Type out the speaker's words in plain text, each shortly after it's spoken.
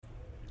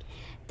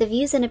The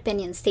views and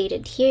opinions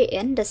stated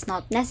herein does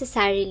not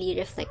necessarily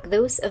reflect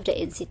those of the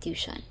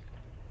institution.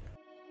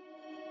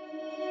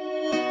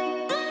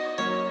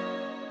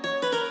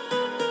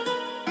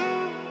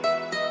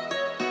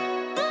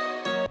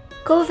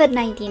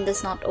 COVID-19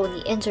 does not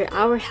only injure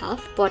our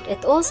health, but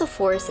it also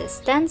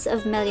forces tens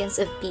of millions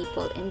of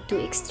people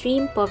into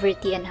extreme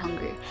poverty and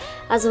hunger,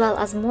 as well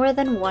as more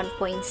than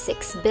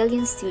 1.6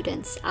 billion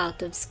students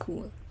out of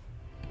school.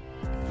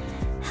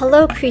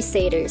 Hello,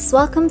 Crusaders!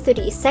 Welcome to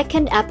the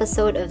second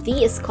episode of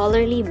the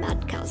Scholarly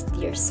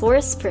Madcast, your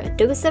source for a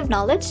dose of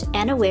knowledge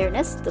and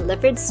awareness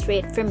delivered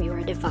straight from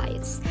your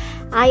device.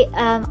 I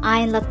am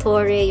Ayn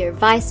Latorre, your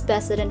Vice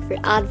President for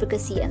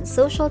Advocacy and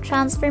Social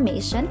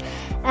Transformation,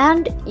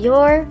 and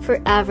your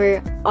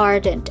forever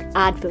ardent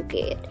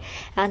advocate.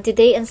 And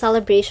today, in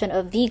celebration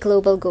of the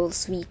Global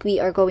Goals Week, we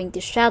are going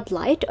to shed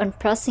light on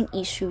pressing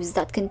issues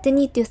that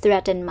continue to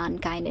threaten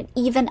mankind and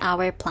even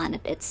our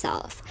planet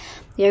itself.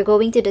 We are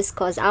going to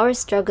discuss our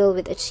struggle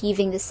with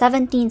achieving the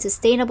 17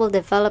 Sustainable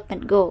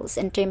Development Goals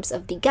in terms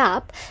of the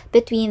gap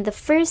between the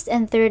first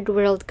and third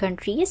world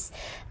countries,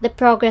 the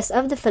progress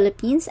of the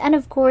Philippines, and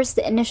of course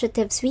the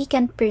initiatives we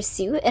can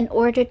pursue in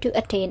order to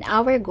attain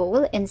our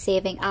goal in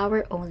saving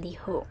our only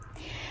home.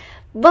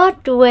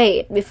 But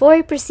wait, before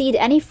we proceed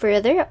any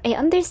further, I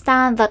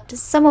understand that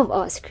some of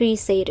us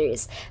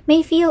Crusaders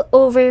may feel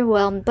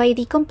overwhelmed by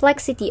the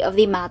complexity of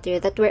the matter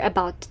that we're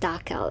about to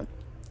tackle.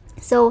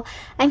 So,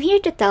 I'm here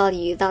to tell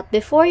you that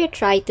before you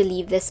try to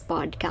leave this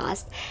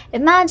podcast,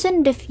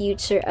 imagine the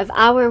future of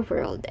our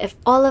world if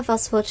all of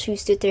us will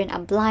choose to turn a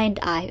blind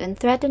eye on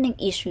threatening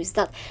issues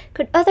that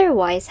could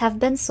otherwise have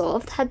been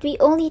solved had we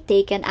only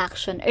taken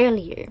action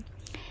earlier.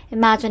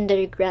 Imagine the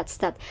regrets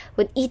that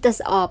would eat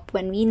us up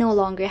when we no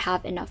longer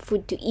have enough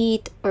food to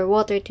eat or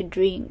water to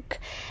drink.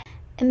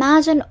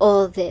 Imagine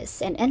all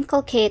this and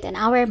inculcate in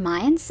our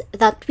minds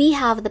that we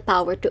have the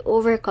power to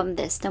overcome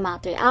this no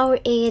matter our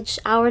age,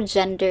 our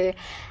gender,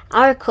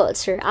 our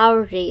culture,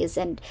 our race,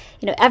 and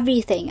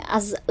everything,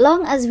 as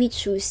long as we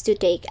choose to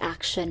take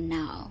action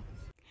now.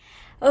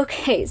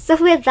 Okay, so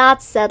with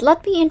that said,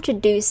 let me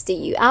introduce to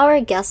you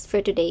our guest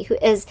for today, who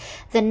is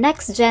the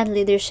Next Gen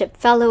Leadership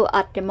Fellow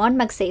at Ramon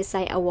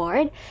Magsaysay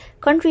Award,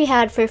 Country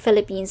Head for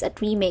Philippines at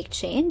Remake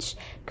Change,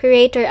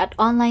 Curator at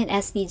Online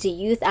SDG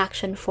Youth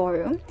Action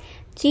Forum,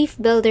 Chief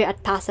Builder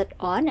at Pass It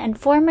On, and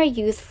former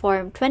Youth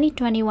Forum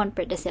 2021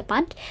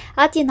 participant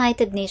at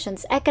United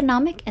Nations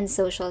Economic and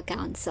Social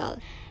Council.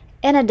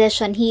 In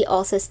addition, he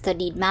also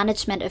studied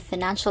Management of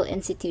Financial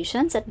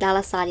Institutions at De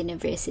La Salle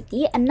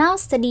University and now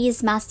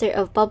studies Master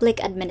of Public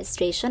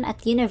Administration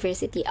at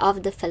University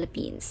of the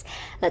Philippines.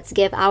 Let's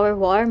give our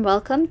warm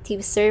welcome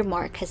to Sir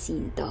Mark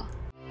Jacinto.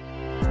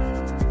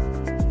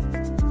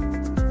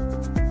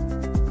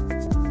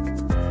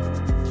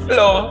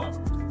 Hello.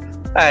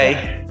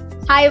 Hi.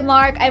 Hi,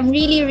 Mark. I'm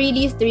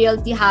really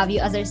thrilled to have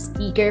you as our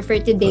speaker for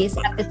today's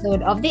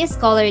episode of the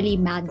Scholarly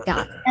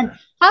Madcast. And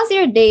how's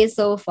your day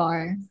so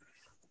far?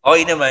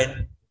 Okay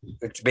naman.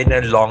 It's been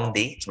a long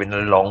day. It's been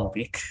a long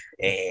week.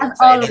 And As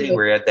finally, always.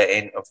 we're at the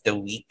end of the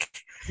week.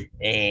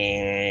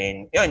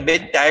 And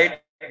been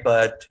tired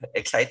but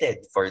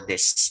excited for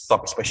this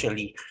talk.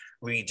 Especially,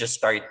 we just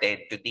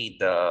started today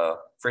the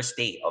first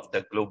day of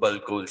the Global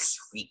Goals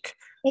Week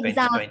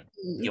Exactly.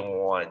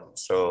 2021.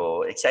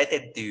 So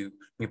excited to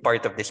be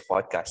part of this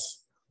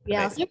podcast.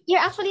 Yes,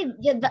 you're actually,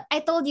 I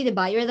told you,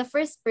 diba, you're the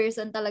first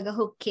person talaga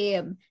who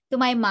came to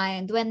my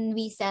mind when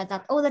we said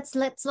that, oh, let's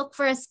look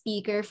for a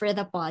speaker for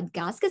the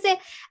podcast. Kasi,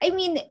 I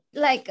mean,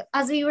 like,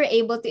 as we were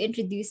able to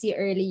introduce you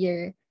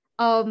earlier,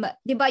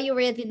 diba, you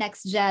were the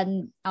Next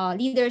Gen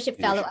Leadership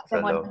Fellow at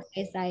the Fellow.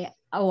 Montessori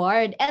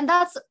Award. And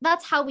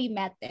that's how we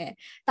met eh.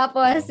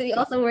 Tapos, we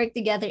also work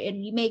together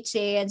in Remake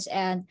Change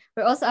and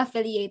we're also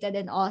affiliated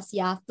in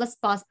OSIA, plus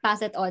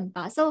Pass It On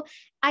pa. So,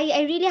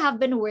 I really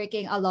have been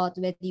working a lot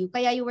with you.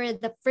 Kaya you were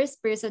the first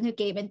person who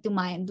came into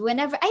mind.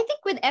 Whenever, I think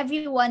with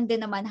everyone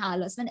din naman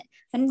halos,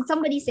 when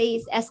somebody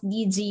says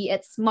SDG,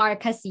 it's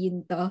Mark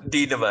Jacinto.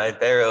 Di naman,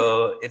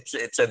 pero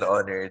it's an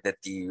honor that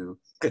you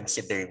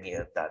consider me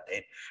on that.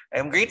 And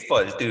I'm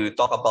grateful to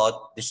talk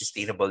about the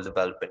Sustainable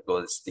Development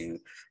Goals to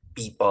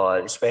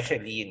people,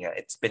 especially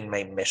it's been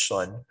my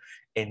mission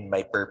and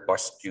my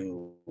purpose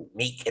to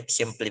make it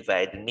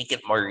simplified and make it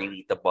more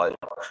relatable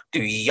to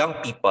young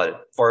people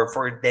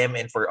for them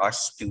and for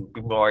us to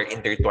be more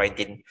intertwined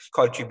in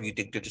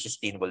contributing to the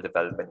Sustainable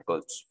Development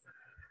Goals.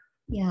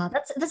 Yeah,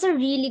 that's a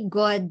really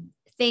good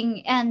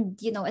thing, and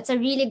it's a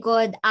really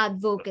good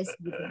advocacy,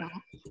 diba?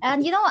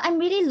 And I'm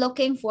really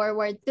looking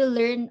forward to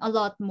learn a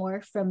lot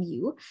more from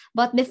you.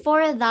 But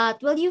before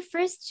that, will you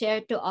first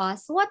share to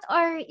us what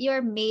are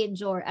your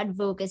major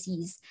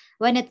advocacies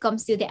when it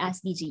comes to the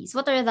SDGs?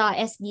 What are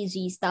the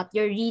SDGs that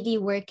you're really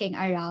working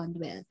around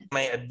with?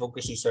 My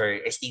advocacies are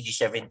SDG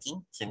 17,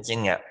 since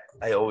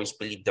I always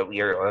believe that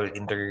we are all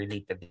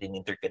interrelated and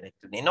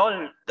interconnected in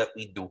all that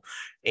we do.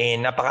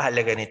 And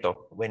napakahalaga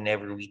nito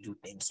whenever we do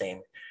things.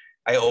 And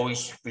I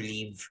always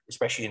believe,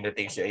 especially in the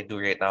things that I do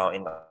right now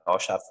in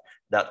OSHAF,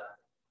 that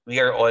we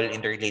are all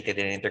interrelated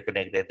and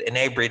interconnected. And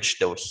I bridge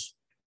those.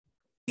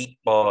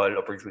 people,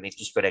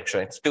 opportunities,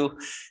 connections to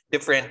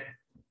different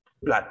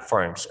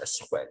platforms as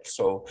well.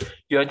 So,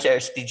 yun sa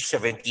SDG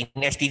 17.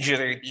 SDG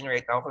 13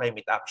 right now,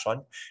 climate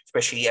action.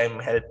 Especially, I'm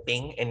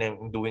helping and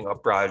I'm doing a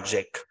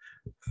project.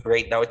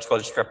 Right now, it's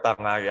called Scrap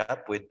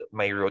Pangarap with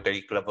my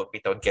Rotary Club of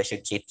Piton,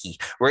 Quezon City.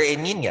 We're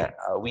in yun nga.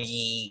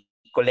 We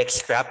collect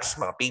scraps,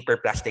 mga paper,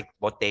 plastic,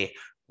 bote,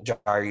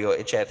 jaryo,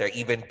 etc.,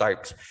 even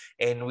tarps.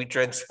 And we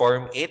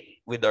transform it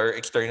with our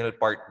external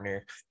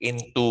partner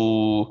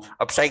into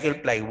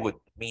upcycled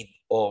plywood made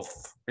of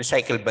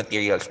recycled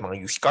materials, mga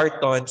used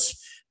cartons,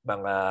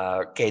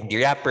 mga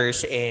candy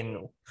wrappers,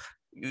 and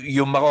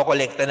yung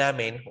makokolekta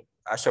namin,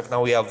 as of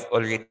now, we have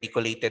already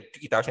collected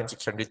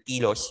 3,600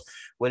 kilos.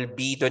 We'll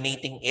be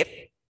donating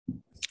it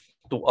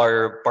to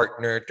our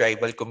partner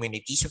tribal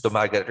communities of the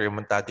Dumagat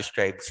Remontados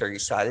tribe sa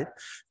Rizal.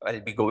 I'll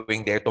be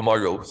going there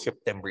tomorrow,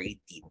 September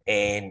 18.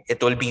 And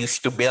it will be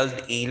used to build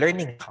a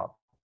learning hub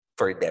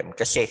for them.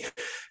 Kasi,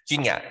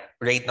 yun nga,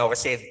 right now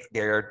kasi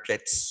there are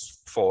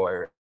threats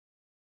for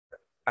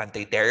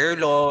anti-terror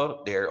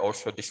law, there are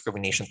also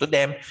discrimination to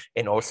them,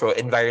 and also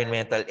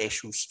environmental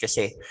issues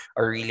kasi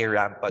are really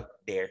rampant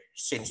there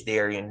since they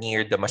are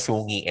near the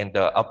Masungi and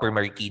the Upper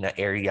Marikina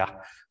area.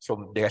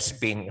 So there's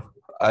been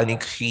an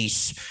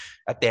increased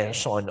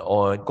attention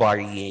on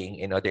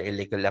quarrying and other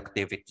illegal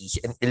activities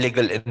and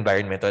illegal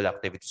environmental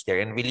activities there,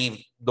 and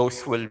believe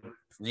those will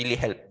really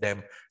help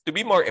them to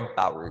be more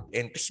empowered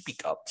and to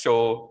speak up.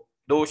 So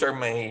those are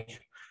my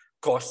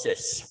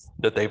causes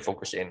that I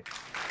focus in.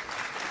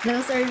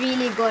 Those are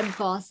really good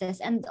causes.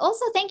 And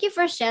also, thank you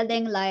for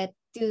shedding light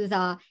to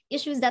the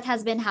issues that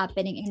has been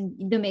happening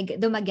in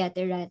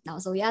Dumaguete right now.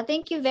 So yeah,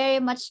 thank you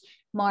very much,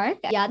 Mark.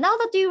 Yeah, now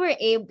that you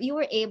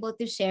were able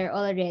to share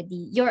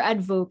already your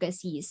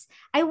advocacies,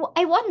 I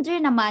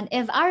wonder naman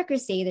if our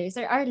crusaders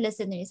or our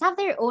listeners have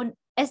their own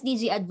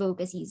SDG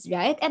advocacies,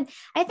 right? And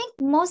I think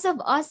most of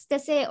us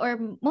kasi,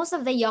 or most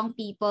of the young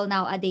people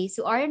nowadays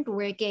who aren't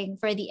working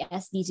for the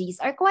SDGs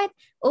are quite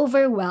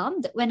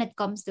overwhelmed when it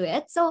comes to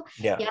it. So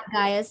yeah,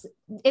 guys,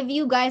 if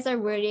you guys are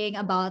worrying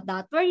about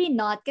that, worry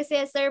not,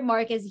 kasi Sir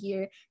Mark is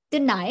here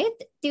tonight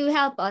to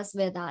help us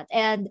with that.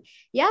 And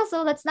yeah,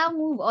 so let's now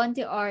move on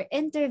to our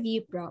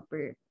interview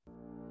proper.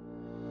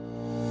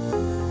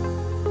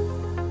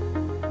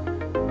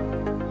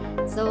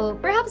 So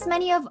perhaps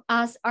many of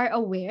us are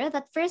aware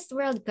that first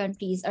world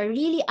countries are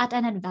really at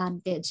an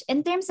advantage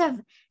in terms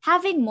of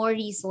having more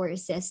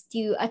resources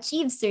to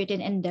achieve certain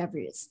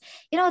endeavors.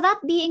 You know,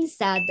 that being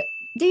said,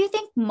 do you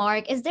think,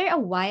 Mark, is there a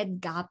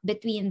wide gap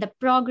between the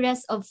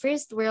progress of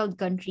first world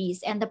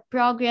countries and the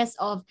progress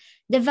of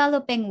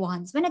developing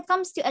ones when it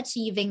comes to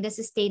achieving the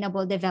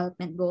sustainable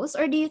development goals?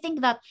 Or do you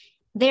think that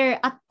they're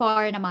at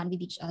par naman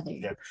with each other?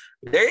 Yeah.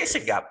 There is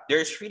a gap.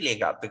 There's really a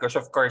gap because,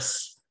 of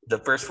course, the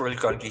first world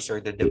countries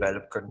or the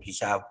developed countries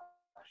have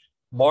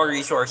more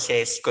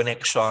resources,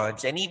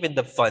 connections, and even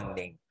the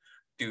funding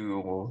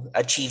to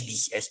achieve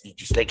these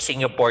SDGs. Like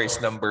Singapore is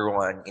number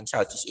 1 in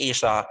Southeast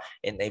Asia,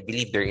 and I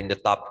believe they're in the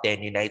top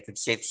 10. United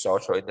States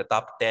also in the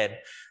top 10.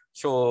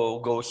 So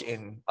goes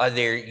in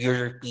other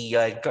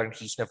European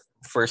countries na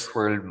first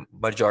world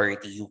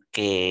majority,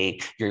 UK,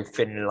 your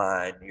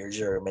Finland, your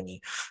Germany.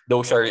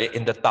 Those are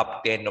in the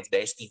top 10 of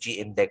the SDG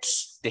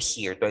index this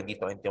year,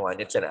 2021.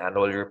 It's an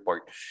annual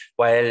report.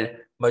 While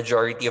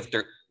majority of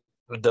the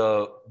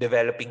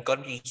developing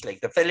countries like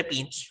the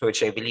Philippines,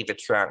 which I believe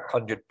it's ranked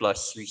 100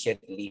 plus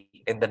recently,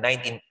 in the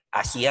 19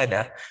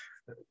 ASEAN,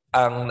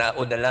 ang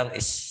nauna lang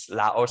is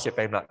Laos if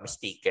I'm not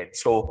mistaken.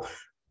 So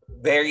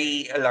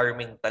very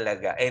alarming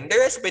talaga. And there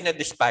has been a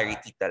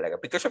disparity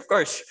talaga because of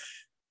course,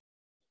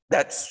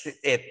 that's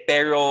it.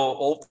 Pero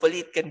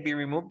hopefully it can be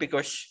removed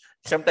because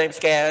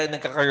sometimes kaya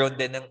nagkakaroon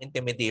din ng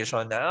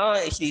intimidation na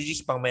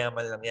SDGs pang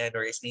mayaman lang yan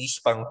or SDGs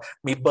pang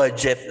may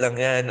budget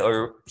lang yan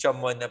or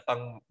someone na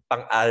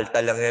pang-alta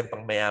lang yan,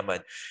 pang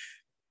mayaman.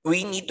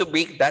 We need to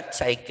break that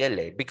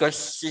cycle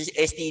because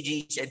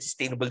SDGs and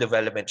sustainable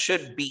development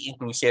should be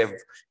inclusive,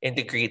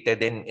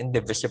 integrated, and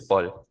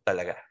indivisible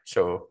talaga.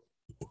 So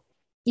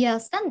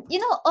yes. And, you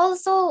know,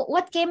 also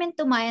what came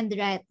into mind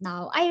right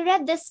now, I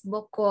read this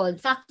book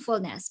called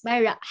Factfulness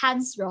by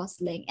Hans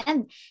Rosling.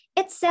 And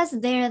it says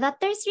there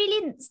that there's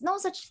really no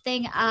such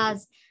thing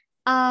as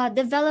a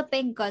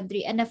developing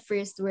country and a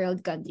first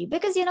world country.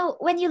 Because, you know,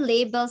 when you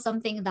label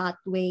something that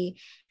way,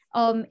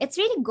 it's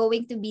really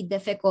going to be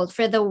difficult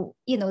for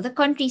the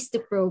countries to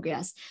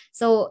progress.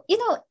 So, you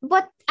know,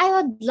 what I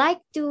would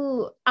like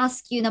to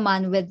ask you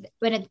naman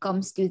when it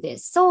comes to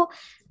this. So,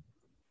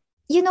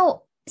 you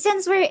know,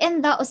 since we're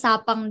in the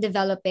usapang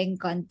developing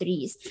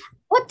countries,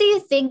 what do you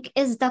think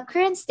is the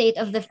current state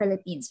of the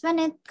Philippines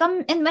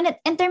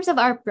in terms of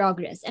our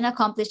progress in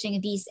accomplishing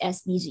these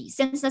SDGs?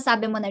 Since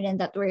nasabi mo na rin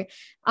that we're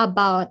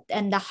about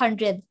in the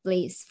 100th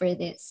place for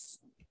this.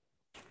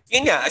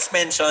 Yun nga, as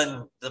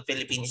mentioned, the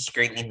Philippines is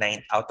currently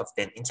 9th out of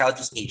 10 in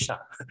Southeast Asia.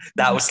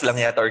 Laos lang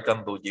yata or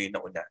Cambodia yung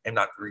nauna. I'm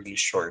not really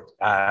sure.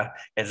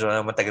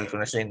 Medyo matagal ko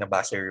na siya yung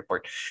nabasa yung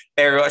report.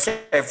 Pero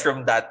aside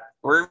from that,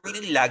 we're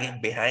really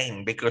lagging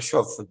behind because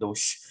of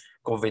those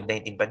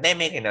COVID-19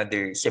 pandemic and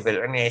other civil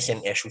unrest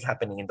and issues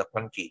happening in the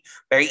country.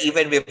 Pero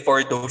even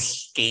before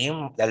those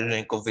came, lalo na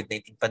yung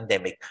COVID-19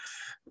 pandemic,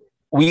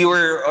 we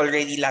were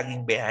already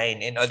lagging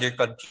behind, and other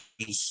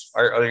countries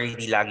are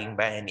already lagging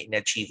behind in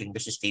achieving the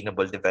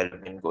sustainable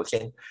development goals.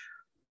 And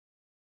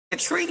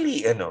it's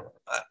really,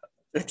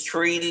 it's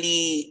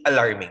really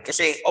alarming.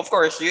 Kasi, of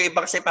course, yung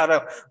iba kasi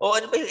parang,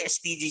 ano ba yung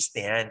SDGs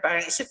na yan?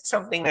 Parang is it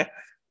something na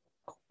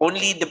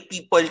only the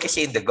people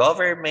kasi in the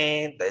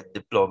government, the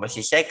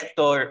diplomacy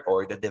sector,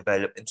 or the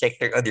development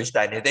sector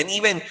understand it. And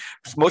even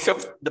most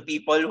of the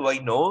people who I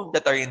know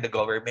that are in the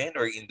government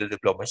or in the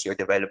diplomacy or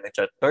development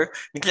sector,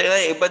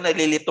 iba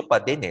nalilito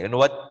pa din eh. And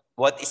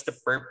what is the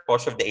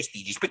purpose of the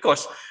SDGs?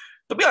 Because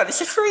to be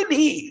honest, it's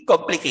really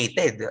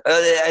complicated.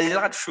 I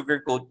like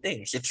sugarcoat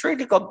things. It's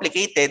really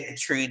complicated.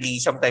 It's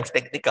really sometimes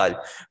technical.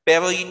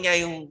 Pero yun nga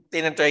yung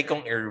tinatry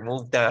kong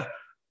i-remove na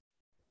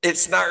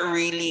it's not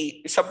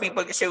really, some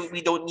people kasi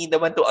we don't need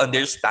naman to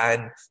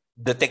understand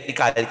the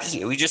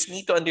technicality. We just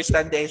need to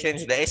understand the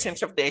essence. The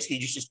essence of the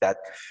SDGs is that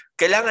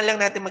kailangan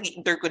lang natin maging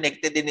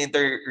interconnected and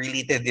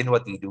interrelated in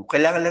what we do.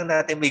 Kailangan lang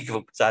natin may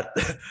group chat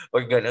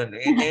or gano'n.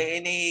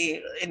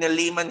 In a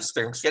layman's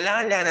terms,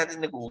 kailangan lang natin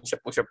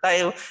nag-uusap-usap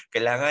tayo.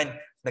 Kailangan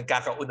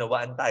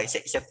nagkakaunawaan tayo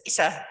sa isa't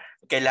isa.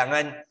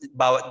 Kailangan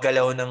bawat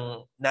galaw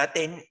ng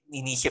natin,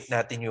 inisip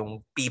natin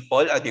yung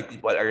people, other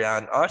people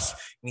around us.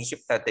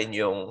 Inisip natin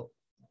yung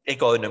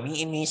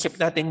economy, inisip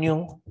natin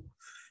yung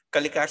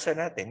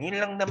kalikasan natin. Yun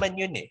lang naman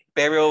yun eh.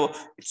 Pero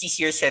it's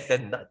easier said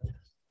than done.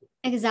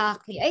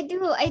 Exactly. I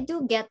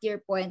do get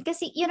your point.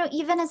 Kasi,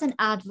 even as an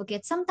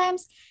advocate,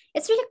 sometimes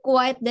it's really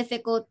quite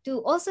difficult to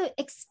also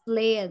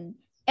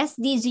explain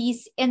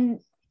SDGs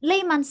in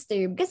layman's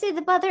term. Kasi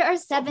diba, there are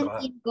 17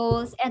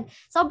 goals and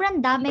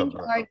sobrang daming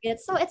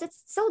targets. So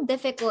it's so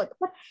difficult.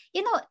 But,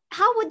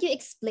 how would you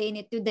explain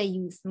it to the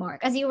youth,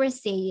 Mark? As you were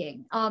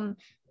saying,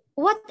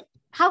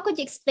 how could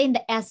you explain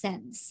the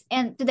essence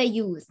and to the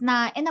youth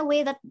na in a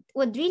way that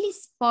would really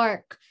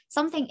spark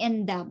something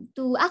in them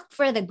to act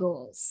for the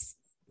goals?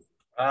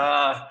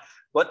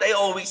 What I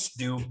always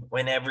do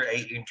whenever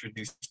I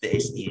introduce the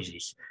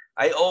SDGs,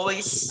 I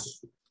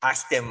always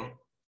ask them,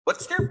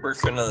 what's their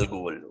personal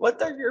goal? What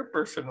are your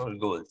personal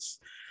goals?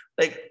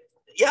 Like,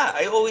 yeah,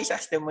 I always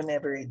ask them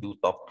whenever I do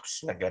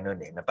talks na gano'n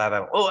eh, na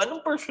parang,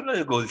 anong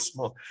personal goals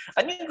mo?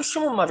 Ano yung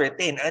gusto mo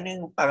ma-retain? Ano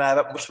yung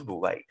pangarap mo sa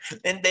buhay?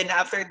 And then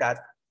after that,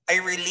 I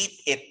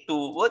relate it to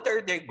what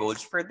are their goals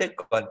for the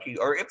country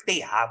or if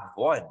they have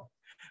one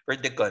for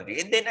the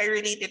country. And then I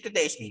relate it to the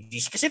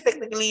SDGs kasi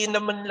technically yun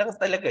naman lang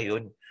talaga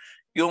yun.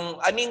 Yung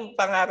anong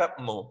pangarap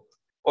mo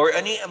or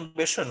anong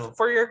ambition mo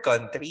for your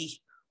country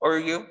or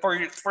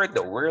for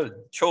the world.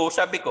 So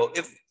sabi ko,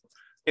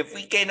 if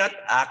we cannot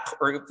act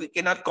or if we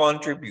cannot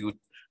contribute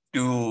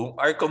to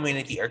our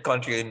community, our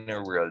country, and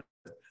our world,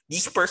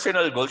 these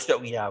personal goals that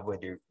we have,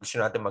 whether gusto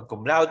natin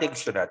mag-cum laude,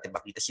 gusto natin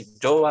makita si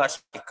jowa, si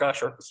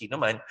crush, or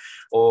sino man,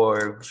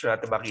 or gusto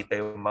natin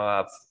makita yung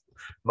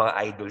mga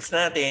idols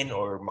natin,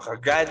 or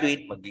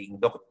makagraduate,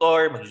 maging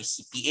doktor, maging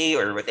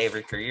CPA, or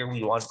whatever career we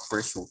want to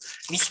pursue.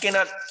 This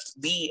cannot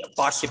be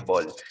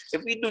possible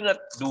if we do not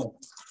do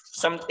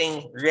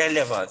something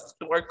relevant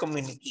to our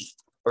community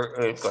or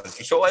our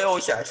country. So I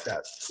always ask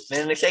that.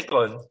 Then the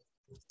second,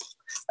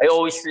 I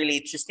always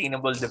relate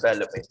sustainable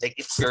development like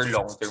it's your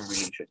long-term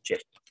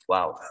relationship.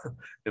 Wow.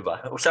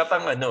 Diba?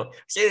 Usapang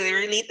kasi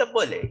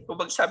relatable eh. Kung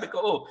sabi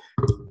ko,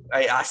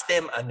 I asked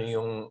them ano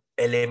yung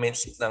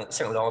elements ng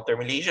isang long-term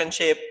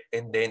relationship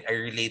and then I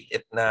relate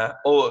it na,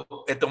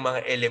 itong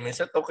mga elements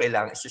na to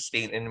kailangan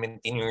sustain and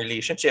maintain yung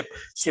relationship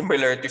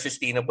similar to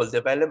sustainable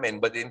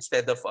development. But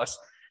instead of us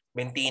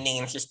maintaining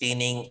and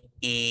sustaining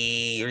a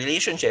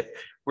relationship,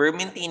 we're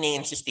maintaining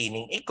and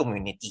sustaining a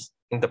community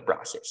in the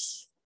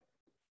process.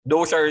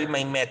 Those are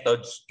my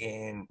methods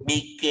in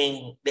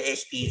making the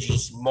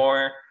SDGs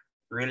more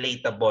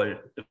relatable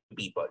to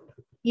people.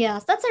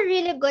 Yes, that's a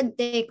really good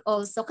take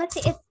also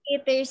kasi it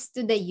caters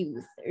to the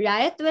youth,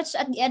 right? Which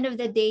at the end of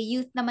the day,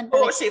 youth naman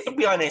talaga. Kasi to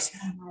be honest,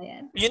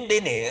 yun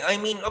din eh. I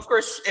mean, of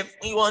course, if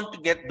we want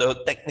to get the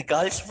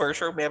technicals, for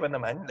sure, meron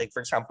naman. Like for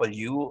example,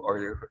 you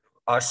or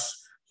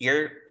us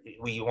here,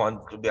 we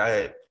want to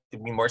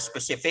be more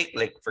specific.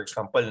 Like for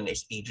example, in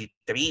SDG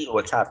 3,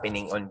 what's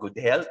happening on good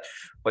health,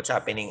 what's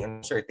happening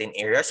in certain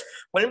areas.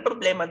 Walang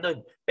problema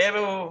dun.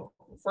 Pero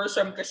for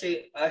some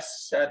kasi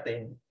as sa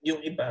atin,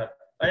 yung iba,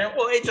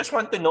 I just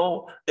want to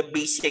know the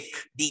basic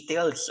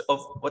details of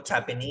what's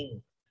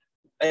happening.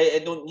 I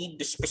don't need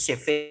the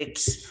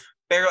specifics,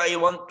 pero I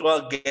want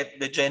to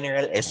get the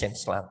general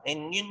essence lang.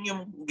 And yun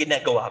yung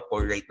ginagawa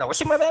ko right now.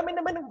 Kasi marami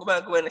naman ang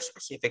gumagawa na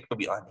specific, to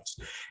be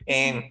honest.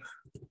 And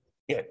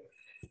yeah.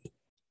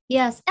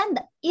 Yes, and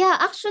yeah,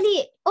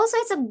 actually, also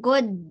it's a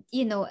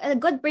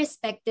good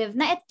perspective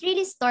na it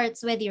really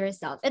starts with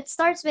yourself. It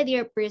starts with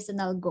your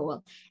personal goal.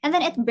 And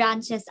then it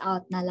branches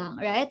out na lang,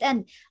 right?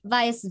 And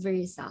vice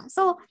versa.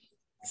 So,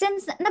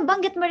 since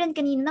nabanggit mo rin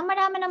kanina na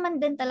marami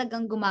naman din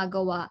talagang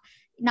gumagawa,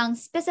 ng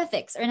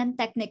specifics or ng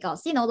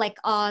technicals, like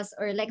us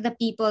or like the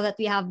people that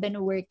we have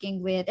been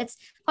working with. It's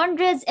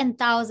hundreds and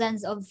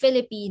thousands of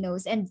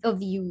Filipinos and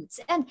of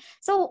youths. And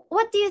so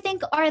what do you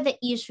think are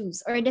the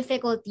issues or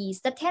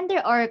difficulties that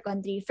hinder our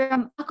country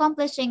from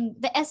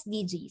accomplishing the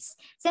SDGs?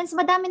 Since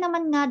madami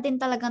naman nga din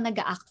talagang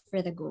nag-act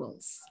for the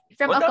goals.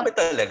 Madami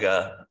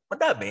talaga.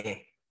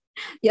 Madami.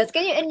 Yes,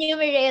 can you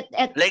enumerate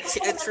it? Like,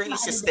 it's really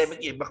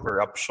systemic. Yung iba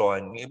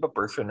corruption, yung iba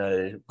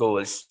personal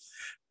goals,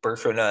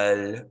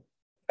 personal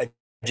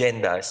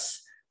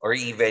agendas, or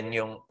even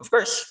yung, of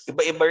course,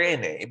 iba-iba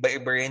rin eh.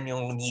 Iba-iba rin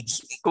yung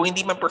needs. Kung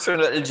hindi man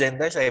personal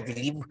agendas, I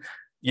believe,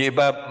 yung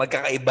iba,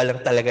 magkakaiba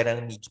lang talaga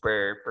ng needs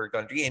per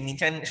country. And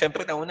minsan,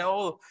 syempre, nauna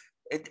ako,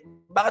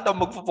 bakit ako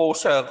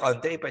mag-focus sa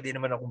country? Pwede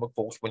naman ako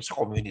mag-focus sa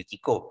community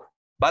ko.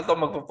 Bakit ako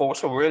mag-focus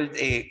sa world?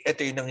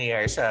 Ito yung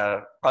nangyayari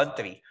sa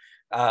country.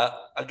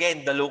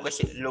 Again, the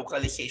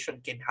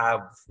localization can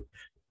have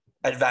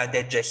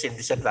advantages and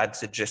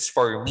disadvantages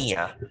for me.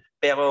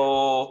 Pero,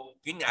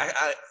 yun,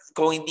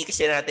 kung hindi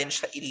kasi natin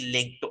siya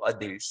i-link to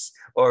others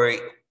or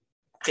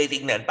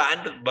titignan,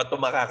 paano ba ito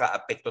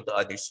makaka-apekto to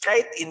others?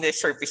 Kahit in the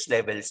surface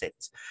level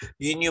sense.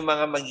 Yun yung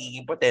mga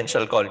magiging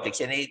potential conflicts.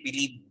 And I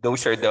believe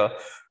those are the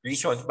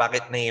reasons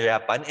bakit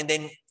nahihirapan. And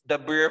then, the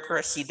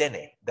bureaucracy din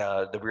eh.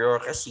 The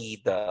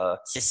bureaucracy,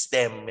 the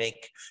systemic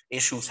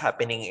issues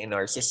happening in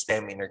our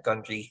system, in our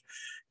country,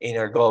 in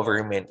our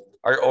government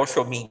are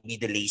also maybe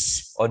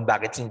delays on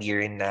bakit hindi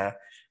rin na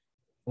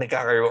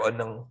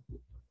nagkakaroon ng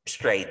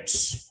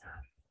strides.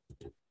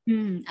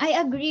 I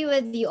agree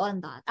with you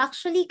on that.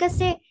 Actually,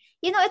 kasi,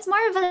 it's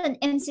more of an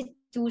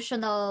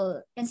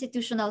institutional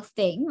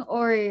thing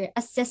or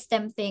a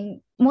system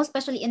thing, most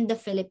especially in the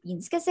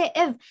Philippines. Kasi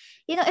if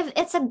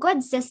it's a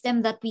good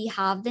system that we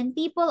have, then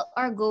people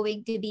are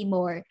going to be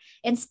more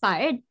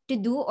inspired to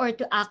do or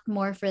to act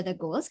more for the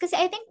goals. Kasi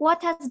I think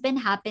what has been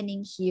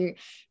happening here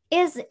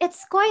is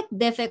it's quite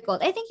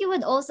difficult. I think you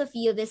would also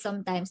feel this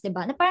sometimes,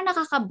 diba? Na parang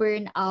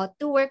nakaka-burn out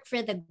to work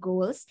for the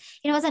goals.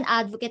 As an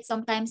advocate,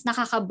 sometimes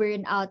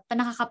nakaka-burn out,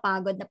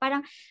 nakakapagod na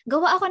parang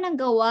gawa ako ng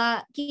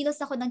gawa, kilos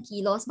ako ng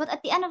kilos, but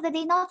at the end of the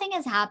day, nothing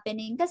is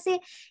happening kasi,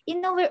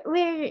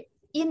 we're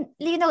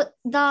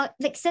the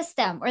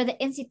system or the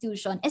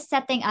institution is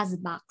setting us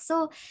back.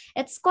 So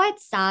it's quite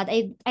sad.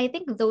 I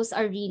think those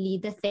are really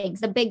the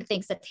big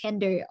things that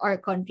hinder our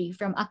country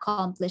from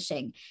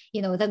accomplishing,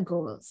 the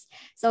goals.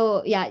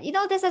 So yeah,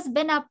 this has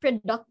been a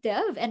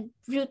productive and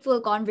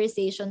fruitful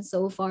conversation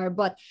so far,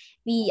 but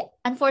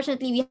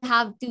unfortunately we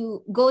have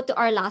to go to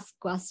our last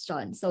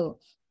question. So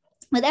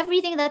with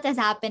everything that is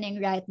happening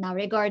right now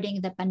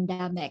regarding the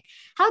pandemic,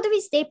 how do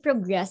we stay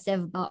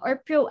progressive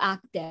or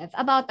proactive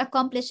about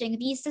accomplishing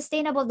these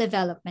sustainable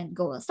development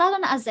goals, lalo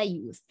na as a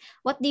youth?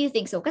 What do you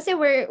think so? Kasi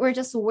we're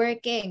just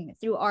working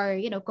through our,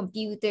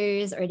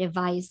 computers or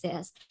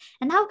devices.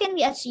 And how can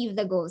we achieve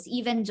the goals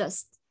even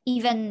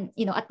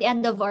at the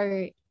end of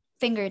our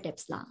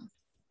fingertips lang?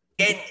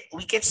 And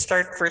we can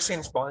start first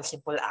in small,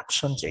 simple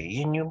actions eh.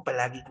 Yun yung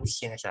palagi ko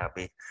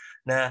sinasabi.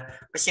 Na,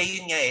 kasi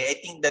yun nga eh, I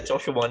think that's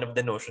also one of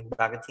the notions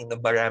bakit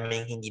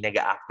maraming hindi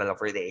nag-a-act na lang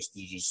for the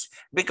SDGs.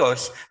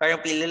 Because,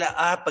 parang pilala,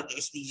 pag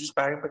SDGs,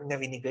 parang pag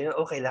narinig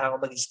ko, kailangan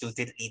ko maging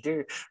student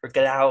leader or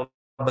kailangan ko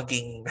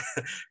maging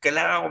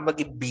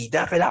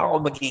bida, kailangan ko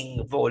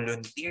maging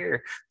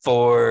volunteer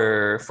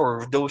for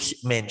those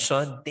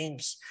mentioned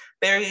things.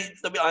 Pero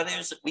to be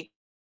honest, we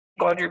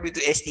contribute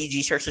to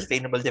SDGs or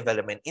sustainable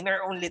development in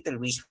our own little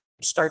ways.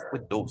 Start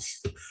with those.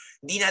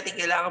 Hindi natin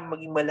kailangan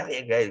maging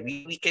malaki agad.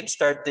 We can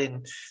start in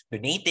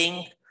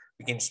donating.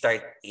 We can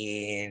start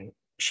in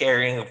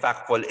sharing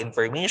factful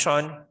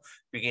information.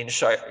 We can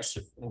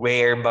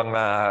wear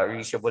mga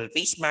reusable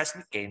face masks.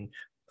 We can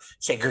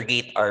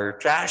segregate our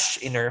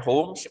trash in our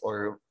homes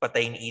or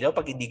patayin ilaw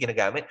pag hindi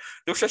ginagamit.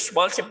 Those are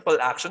small,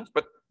 simple actions,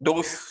 but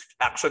those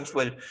actions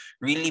will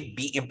really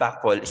be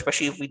impactful,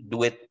 especially if we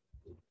do it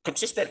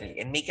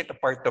consistently and make it a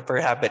part of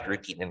our habit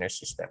routine in our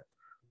system.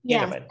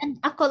 Yes, and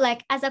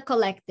as a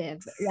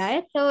collective,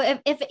 right?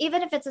 So if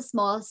even if it's a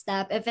small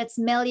step, if it's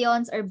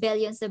millions or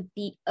billions of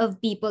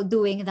people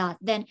doing that,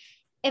 then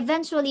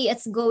eventually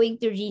it's going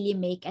to really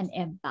make an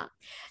impact.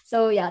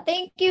 So yeah,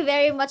 thank you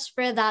very much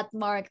for that,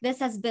 Mark. This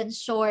has been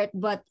short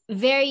but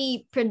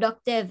very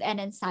productive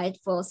and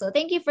insightful. So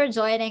thank you for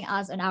joining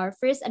us on our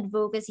first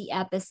advocacy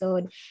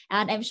episode.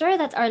 And I'm sure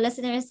that our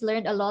listeners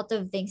learned a lot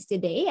of things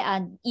today.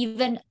 And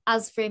even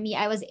as for me,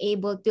 I was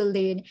able to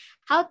learn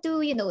how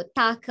to,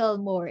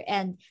 tackle more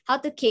and how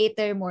to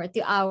cater more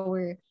to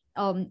our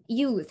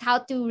youth, how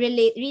to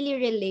really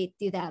relate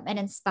to them and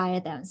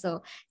inspire them.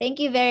 So thank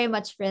you very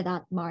much for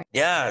that, Mark.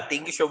 Yeah,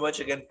 thank you so much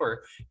again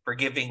for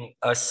giving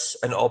us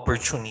an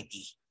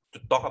opportunity to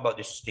talk about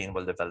the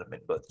sustainable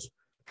development goals.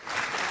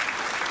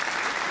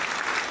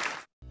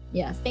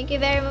 Yes, thank you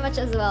very much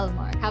as well,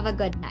 Mark. Have a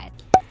good night.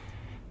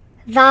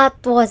 That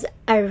was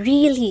a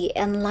really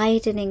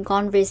enlightening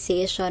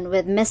conversation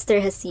with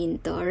Mr.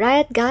 Jacinto,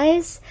 right,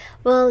 guys?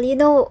 Well,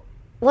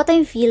 what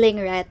I'm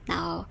feeling right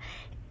now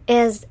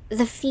is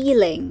the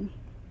feeling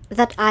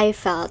that I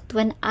felt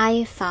when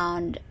I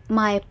found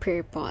my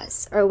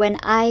purpose, or when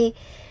I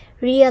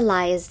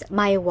realized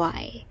my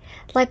why.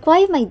 Like, why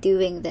am I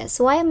doing this?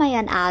 Why am I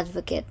an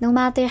advocate? No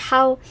matter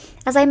how,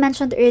 as I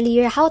mentioned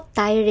earlier, how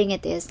tiring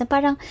it is. Na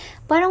parang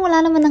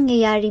wala naman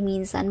nangyayari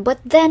minsan. But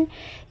then,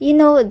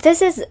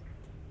 this is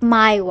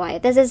my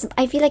why.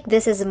 I feel like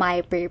this is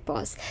my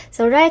purpose.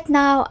 So right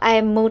now,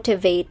 I'm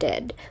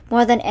motivated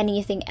more than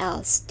anything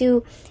else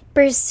to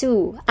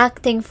pursue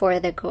acting for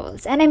the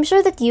goals. And I'm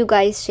sure that you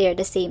guys share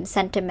the same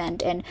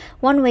sentiment in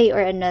one way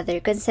or another,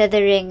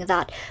 considering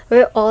that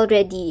we're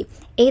already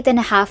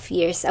 8.5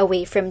 years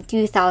away from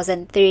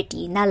 2030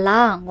 na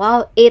lang.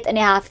 Wow,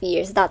 8.5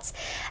 years. That's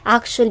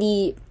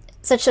actually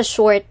such a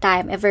short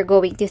time if we're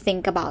going to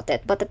think about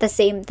it. But at the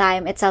same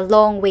time, it's a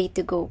long way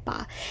to go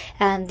pa.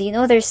 And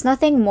there's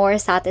nothing more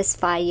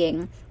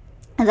satisfying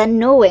than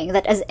knowing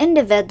that as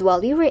individual,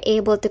 we were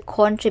able to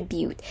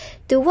contribute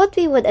to what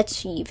we would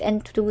achieve in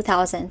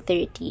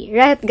 2030.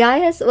 Right,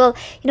 guys? Well,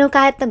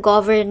 kahit the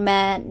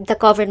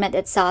government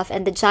itself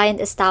and the giant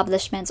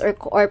establishments or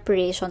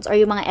corporations or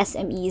yung mga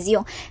SMEs,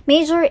 yung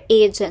major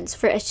agents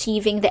for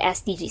achieving the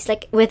SDGs,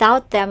 like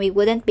without them, we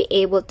wouldn't be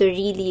able to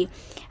really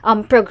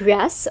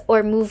progress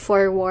or move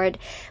forward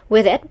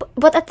with it.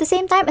 But at the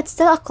same time, it's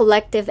still a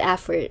collective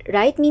effort,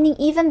 right? Meaning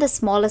even the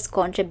smallest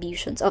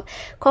contributions of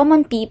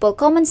common people,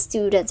 common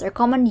students, or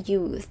common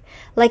youth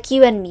like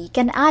you and me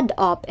can add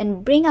up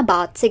and bring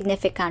about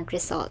significant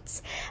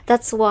results.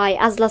 That's why,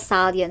 as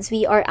LaSallians,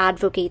 we are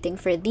advocating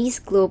for these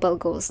global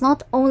goals.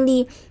 Not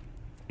only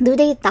do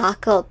they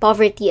tackle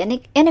poverty and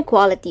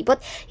inequality,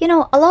 but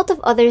a lot of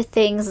other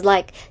things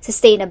like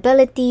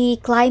sustainability,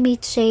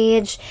 climate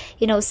change,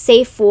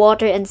 safe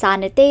water and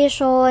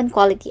sanitation,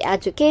 quality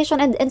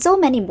education, and so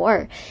many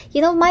more.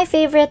 My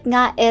favorite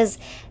nga is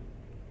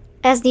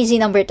SDG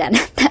number 10.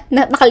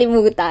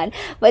 Nakalimutan.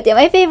 But yeah,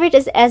 my favorite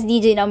is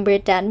SDG number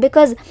 10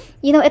 because,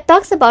 it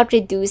talks about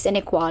reduce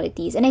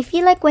inequalities. And I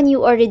feel like when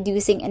you are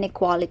reducing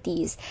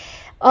inequalities,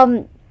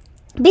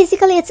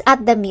 basically it's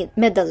at the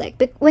middle.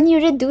 Like, when you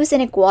reduce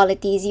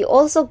inequalities, you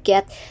also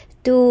get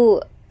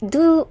to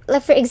do,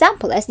 like, for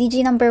example,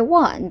 SDG number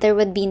 1, there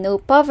would be no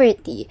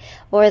poverty,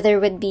 or there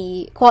would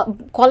be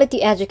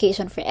quality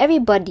education for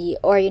everybody,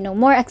 or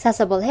more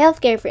accessible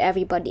healthcare for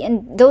everybody,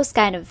 and those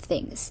kind of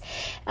things.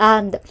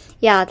 And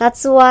yeah,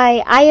 that's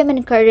why I am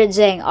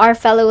encouraging our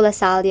fellow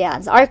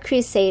LaSallians, our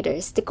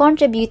crusaders, to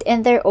contribute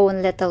in their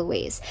own little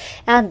ways.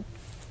 And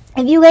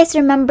if you guys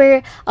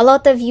remember, a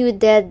lot of you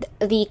did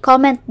the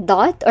comment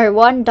dot or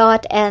one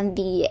dot, and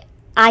the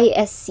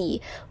ISC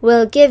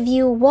will give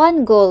you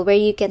one goal where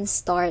you can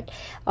start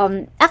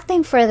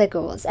acting for the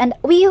goals. And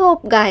we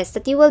hope, guys,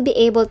 that you will be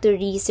able to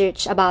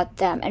research about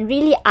them and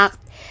really act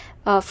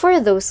for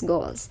those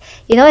goals.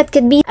 It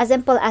could be as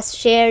simple as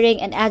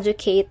sharing and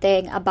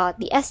educating about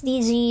the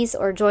SDGs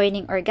or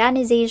joining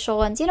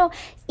organizations.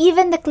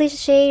 Even the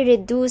cliche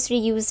reduce,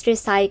 reuse,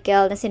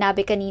 recycle na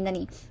sinabi kanina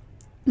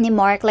ni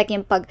Mark, like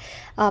yung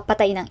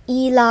patay ng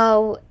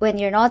ilaw when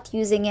you're not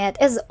using it,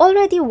 is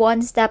already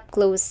one step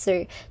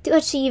closer to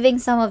achieving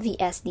some of the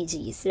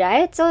SDGs,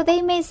 right? So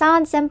they may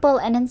sound simple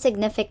and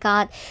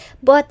insignificant,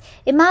 but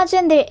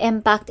imagine their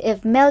impact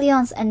if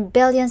millions and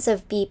billions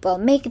of people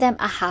make them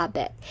a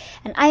habit.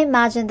 And I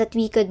imagine that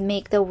we could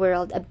make the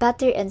world a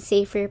better and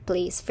safer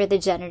place for the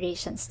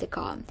generations to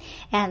come.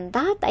 And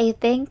that, I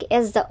think,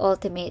 is the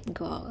ultimate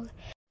goal.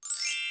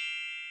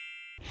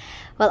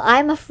 Well,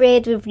 I'm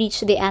afraid we've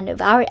reached the end of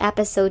our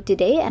episode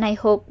today, and I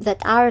hope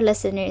that our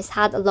listeners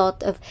had a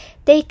lot of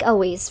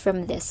takeaways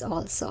from this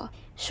also.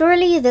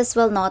 Surely this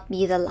will not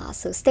be the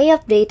last, so stay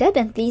updated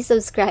and please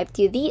subscribe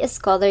to the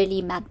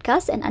Scholarly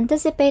Madcast and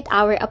anticipate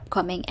our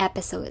upcoming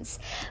episodes.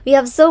 We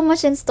have so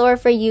much in store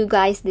for you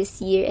guys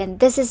this year, and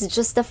this is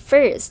just the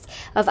first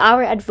of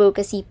our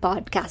advocacy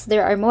podcast.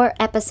 There are more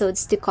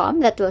episodes to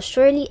come that will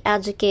surely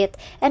educate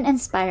and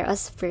inspire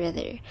us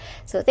further.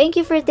 So thank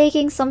you for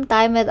taking some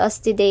time with us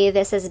today.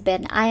 This has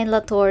been Ayan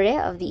Latorre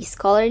of the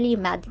Scholarly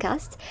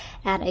Madcast,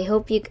 and I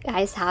hope you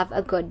guys have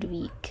a good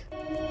week.